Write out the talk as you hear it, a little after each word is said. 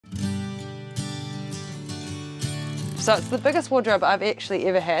So it's the biggest wardrobe I've actually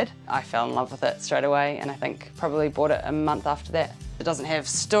ever had. I fell in love with it straight away, and I think probably bought it a month after that. It doesn't have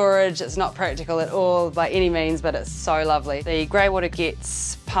storage, it's not practical at all by any means, but it's so lovely. The grey water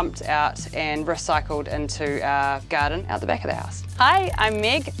gets pumped out and recycled into our garden out the back of the house. Hi, I'm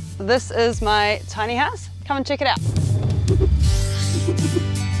Meg. This is my tiny house. Come and check it out.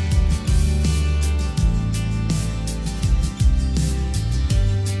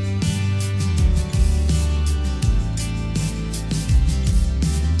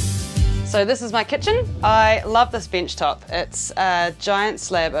 So this is my kitchen. I love this bench top. It's a giant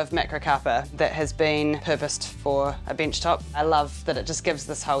slab of macrocarpa that has been purposed for a bench top. I love that it just gives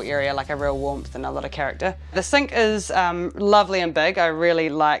this whole area like a real warmth and a lot of character. The sink is lovely and big. I really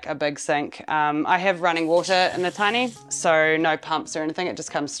like a big sink. I have running water in the tiny, so no pumps or anything. It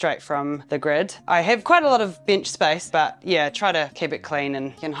just comes straight from the grid. I have quite a lot of bench space, but yeah, try to keep it clean and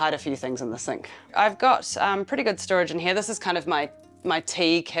you can hide a few things in the sink. I've got pretty good storage in here. This is kind of my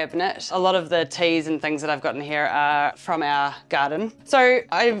tea cabinet. A lot of the teas and things that I've got in here are from our garden. So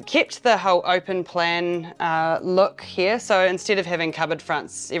I've kept the whole open plan look here. So instead of having cupboard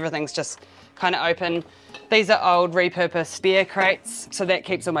fronts, everything's just kind of open. These are old repurposed beer crates, so that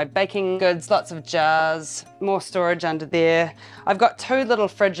keeps all my baking goods, lots of jars, more storage under there. I've got two little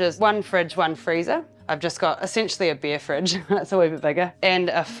fridges, one fridge, one freezer. I've just got essentially a beer fridge, it's a wee bit bigger, and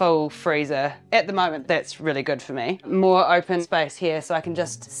a full freezer. At the moment, that's really good for me. More open space here so I can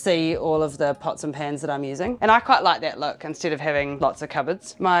just see all of the pots and pans that I'm using. And I quite like that look instead of having lots of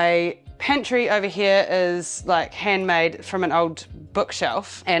cupboards. My pantry over here is like handmade from an old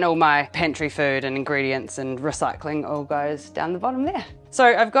bookshelf, and all my pantry food and ingredients and recycling all goes down the bottom there. So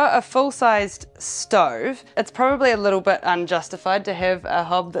I've got a full-sized stove. It's probably a little bit unjustified to have a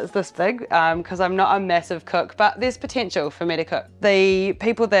hob that's this big because I'm not a massive cook, but there's potential for me to cook. The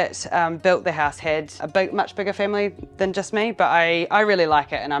people that built the house had a much bigger family than just me, but I really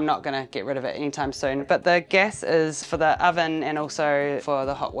like it and I'm not gonna get rid of it anytime soon. But the gas is for the oven and also for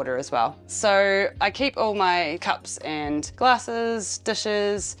the hot water as well. So I keep all my cups and glasses,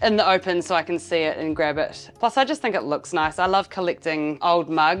 dishes in the open so I can see it and grab it. Plus I just think it looks nice. I love collecting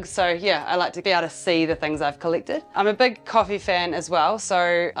old mugs, so yeah, I like to be able to see the things I've collected. I'm a big coffee fan as well,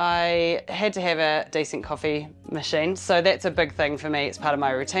 so I had to have a decent coffee machine, so that's a big thing for me. It's part of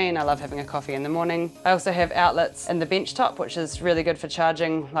my routine. I love having a coffee in the morning. I also have outlets in the bench top, which is really good for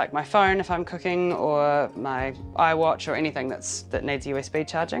charging like my phone if I'm cooking, or my iWatch, or anything that needs USB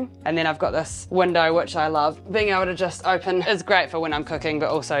charging. And then I've got this window which I love. Being able to just open is great for when I'm cooking, but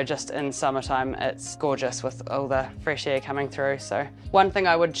also just in summertime it's gorgeous with all the fresh air coming through. So one thing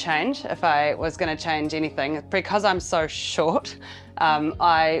I would change if I was going to change anything, because I'm so short,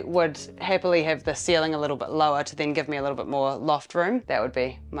 I would happily have the ceiling a little bit lower to then give me a little bit more loft room. That would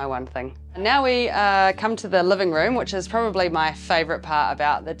be my one thing. And now we come to the living room, which is probably my favourite part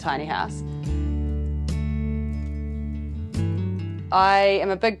about the tiny house. I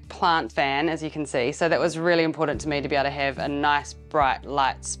am a big plant fan, as you can see, so that was really important to me to be able to have a nice bright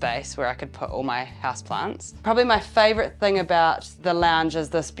light space where I could put all my houseplants. Probably my favourite thing about the lounge is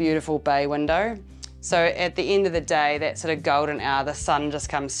this beautiful bay window. So at the end of the day, that sort of golden hour, the sun just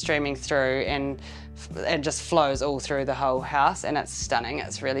comes streaming through and it just flows all through the whole house, and it's stunning.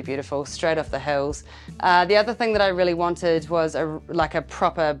 It's really beautiful, straight off the hills. The other thing that I really wanted was like a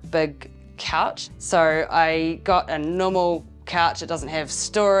proper big couch. So I got a normal couch. It doesn't have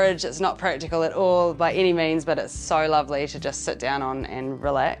storage, it's not practical at all by any means, but it's so lovely to just sit down on and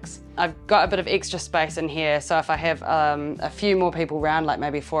relax. I've got a bit of extra space in here, so if I have a few more people around, like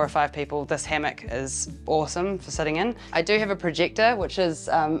maybe 4 or 5 people, this hammock is awesome for sitting in. I do have a projector which is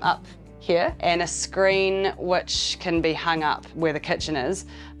up here, and a screen which can be hung up where the kitchen is,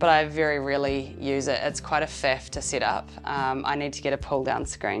 but I very rarely use it. It's quite a faff to set up. I need to get a pull down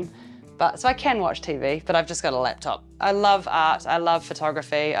screen. So I can watch TV, but I've just got a laptop. I love art, I love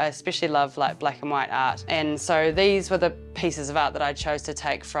photography, I especially love like black and white art. And so these were the pieces of art that I chose to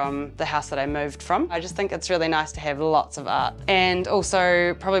take from the house that I moved from. I just think it's really nice to have lots of art. And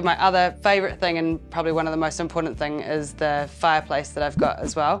also probably my other favourite thing, and probably one of the most important thing, is the fireplace that I've got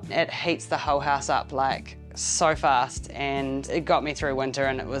as well. It heats the whole house up like so fast, and it got me through winter,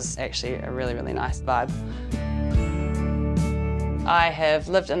 and it was actually a really, really nice vibe. I have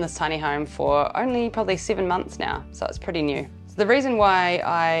lived in this tiny home for only probably 7 months now, so it's pretty new. So the reason why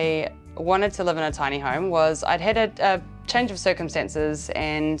I wanted to live in a tiny home was I'd had a change of circumstances,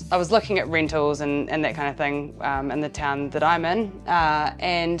 and I was looking at rentals and that kind of thing in the town that I'm in,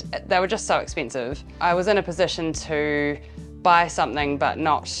 and they were just so expensive. I was in a position to buy something but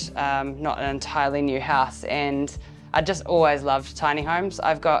not an entirely new house, and I just always loved tiny homes.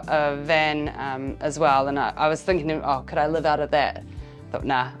 I've got a van as well, and I was thinking, oh, could I live out of that? I thought,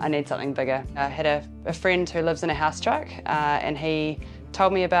 nah, I need something bigger. I had a friend who lives in a house truck, and he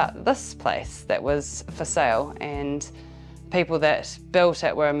told me about this place that was for sale, and people that built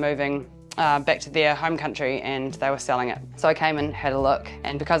it were moving back to their home country and they were selling it. So I came and had a look,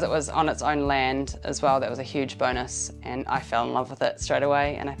 and because it was on its own land as well, that was a huge bonus, and I fell in love with it straight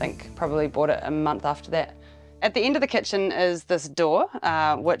away, and I think probably bought it a month after that. At the end of the kitchen is this door,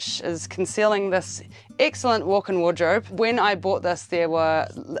 which is concealing this excellent walk-in wardrobe. When I bought this, there were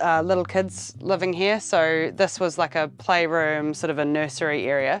little kids living here, so this was like a playroom, sort of a nursery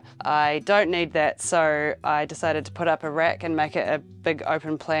area. I don't need that, so I decided to put up a rack and make it a big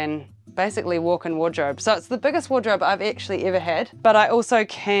open plan, basically walk-in wardrobe. So it's the biggest wardrobe I've actually ever had, but I also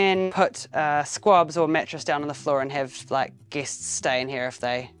can put squabs or mattress down on the floor and have like guests stay in here if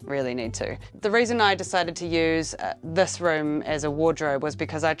they really need to. The reason I decided to use this room as a wardrobe was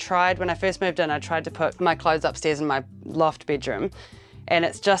because when I first moved in, I tried to put my clothes upstairs in my loft bedroom, and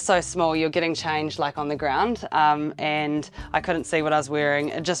it's just so small, you're getting changed like on the ground, and I couldn't see what I was wearing.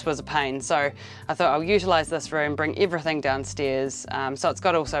 It just was a pain. So I thought I'll utilise this room, bring everything downstairs. So it's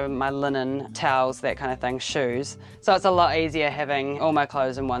got also my linen, towels, that kind of thing, shoes. So it's a lot easier having all my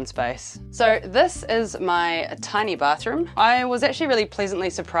clothes in one space. So this is my tiny bathroom. I was actually really pleasantly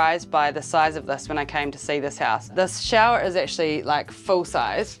surprised by the size of this when I came to see this house. This shower is actually like full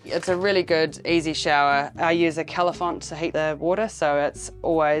size. It's a really good, easy shower. I use a Califont to heat the water, so it's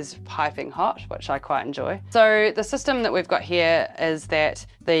always piping hot, which I quite enjoy. So the system that we've got here is that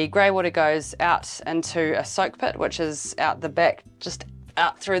the grey water goes out into a soak pit, which is out the back, just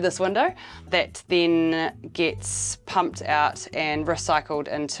out through this window, that then gets pumped out and recycled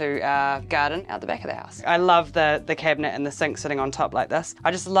into our garden out the back of the house. I love the cabinet and the sink sitting on top like this.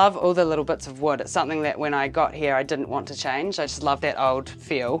 I just love all the little bits of wood. It's something that when I got here I didn't want to change. I just love that old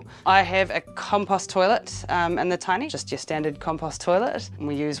feel. I have a compost toilet in the tiny, just your standard compost toilet. And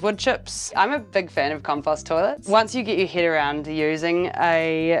we use wood chips. I'm a big fan of compost toilets. Once you get your head around using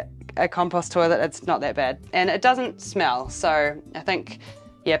a compost toilet, it's not that bad, and it doesn't smell. So I think,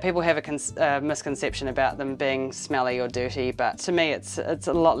 yeah, people have a misconception about them being smelly or dirty, but to me it's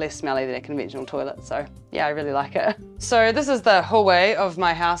a lot less smelly than a conventional toilet. So yeah, I really like it. So this is the hallway of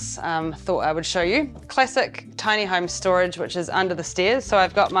my house. Thought I would show you. Classic tiny home storage, which is under the stairs. So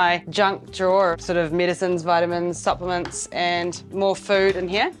I've got my junk drawer, sort of medicines, vitamins, supplements, and more food in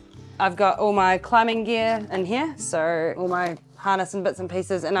here. I've got all my climbing gear in here, so all my harness and bits and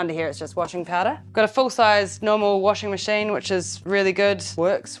pieces, and under here it's just washing powder. Got a full-size normal washing machine, which is really good,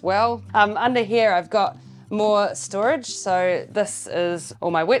 works well. Under here I've got more storage, so this is all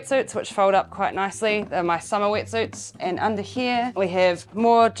my wetsuits, which fold up quite nicely. They're my summer wetsuits, and under here we have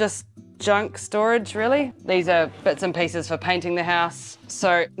more just junk storage, really. These are bits and pieces for painting the house.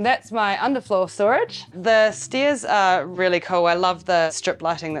 So that's my underfloor storage. The stairs are really cool. I love the strip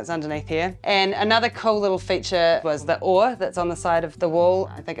lighting that's underneath here. And another cool little feature was the oar that's on the side of the wall.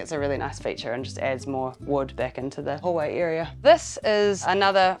 I think it's a really nice feature and just adds more wood back into the hallway area. This is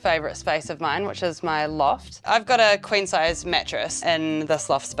another favourite space of mine, which is my loft. I've got a queen size mattress in this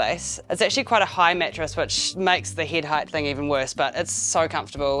loft space. It's actually quite a high mattress, which makes the head height thing even worse, but it's so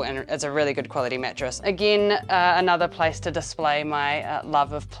comfortable and it's a really good quality mattress. Again, another place to display my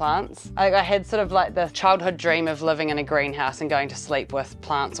love of plants. I had sort of like the childhood dream of living in a greenhouse and going to sleep with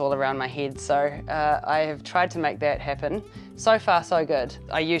plants all around my head, so I have tried to make that happen. So far so good.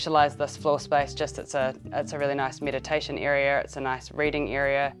 I utilise this floor space, it's a really nice meditation area, it's a nice reading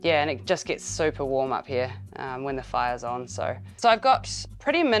area. Yeah, and it just gets super warm up here when the fire's on. So I've got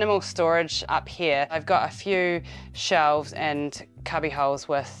pretty minimal storage up here. I've got a few shelves and cubby holes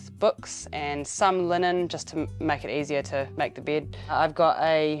with books and some linen just to make it easier to make the bed. I've got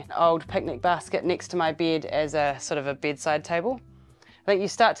an old picnic basket next to my bed as a sort of a bedside table. I think you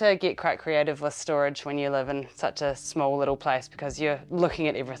start to get quite creative with storage when you live in such a small little place because you're looking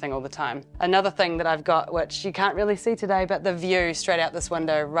at everything all the time. Another thing that I've got, which you can't really see today, but the view straight out this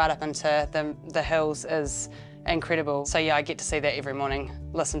window right up into the hills is incredible. So yeah, I get to see that every morning,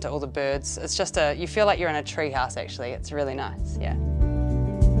 listen to all the birds. It's just you feel like you're in a tree house actually. It's really nice, yeah.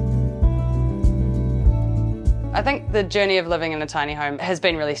 I think the journey of living in a tiny home has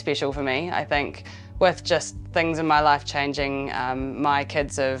been really special for me. I think with just things in my life changing, my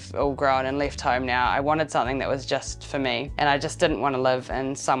kids have all grown and left home now. I wanted something that was just for me, and I just didn't want to live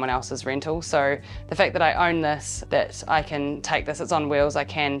in someone else's rental. So the fact that I own this, that I can take this, it's on wheels, I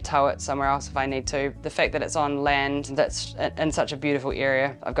can tow it somewhere else if I need to. The fact that it's on land that's in such a beautiful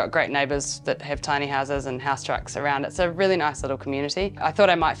area. I've got great neighbours that have tiny houses and house trucks around. It's a really nice little community. I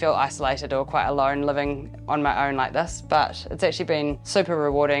thought I might feel isolated or quite alone living on my own like this, but it's actually been super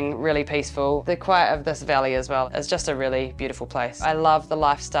rewarding, really peaceful. The quiet of this valley as well is just a really beautiful place. I love the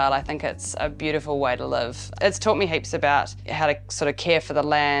lifestyle. I think it's a beautiful way to live. It's taught me heaps about how to sort of care for the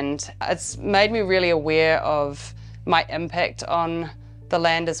land. It's made me really aware of my impact on the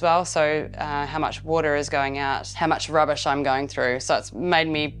land as well, so how much water is going out, how much rubbish I'm going through. So it's made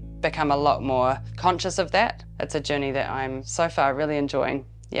me become a lot more conscious of that. It's a journey that I'm so far really enjoying.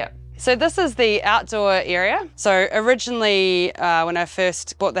 Yeah. So this is the outdoor area. So originally, when I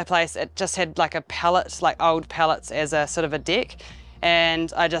first bought the place, it just had like a pallet, like old pallets as a sort of a deck.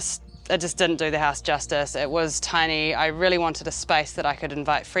 And it just didn't do the house justice. It was tiny. I really wanted a space that I could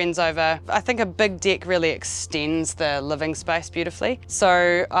invite friends over. I think a big deck really extends the living space beautifully.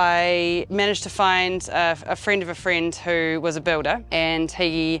 So I managed to find a friend of a friend who was a builder, and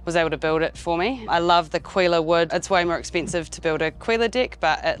he was able to build it for me. I love the Quila wood. It's way more expensive to build a Quila deck,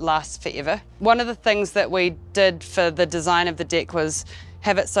 but it lasts forever. One of the things that we did for the design of the deck was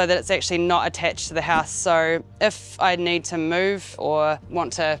have it so that it's actually not attached to the house. So if I need to move or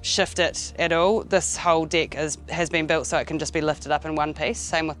want to shift it at all, this whole deck has been built so it can just be lifted up in one piece.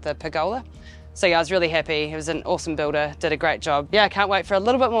 Same with the pergola. So yeah, I was really happy. He was an awesome builder, did a great job. Yeah, I can't wait for a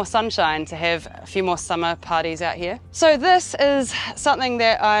little bit more sunshine to have a few more summer parties out here. So this is something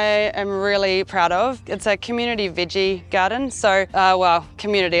that I am really proud of. It's a community veggie garden. So, well,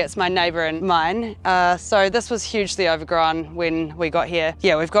 community, it's my neighbour and mine. So this was hugely overgrown when we got here.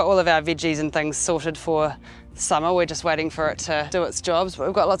 Yeah, we've got all of our veggies and things sorted for summer. We're just waiting for it to do its jobs, but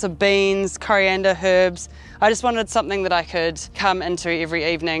we've got lots of beans, coriander, herbs. I just wanted something that I could come into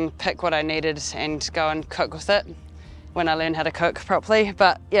every evening, pick what I needed and go and cook with it when I learn how to cook properly.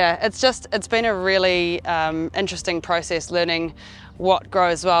 But yeah, it's been a really interesting process learning what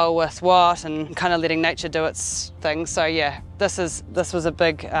grows well with what and kind of letting nature do its thing. So yeah, this was a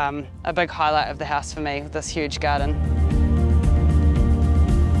big highlight of the house for me, this huge garden.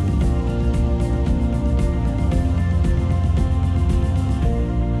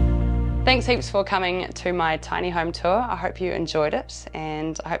 Thanks heaps for coming to my tiny home tour. I hope you enjoyed it,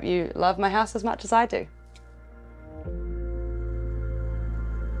 and I hope you love my house as much as I do.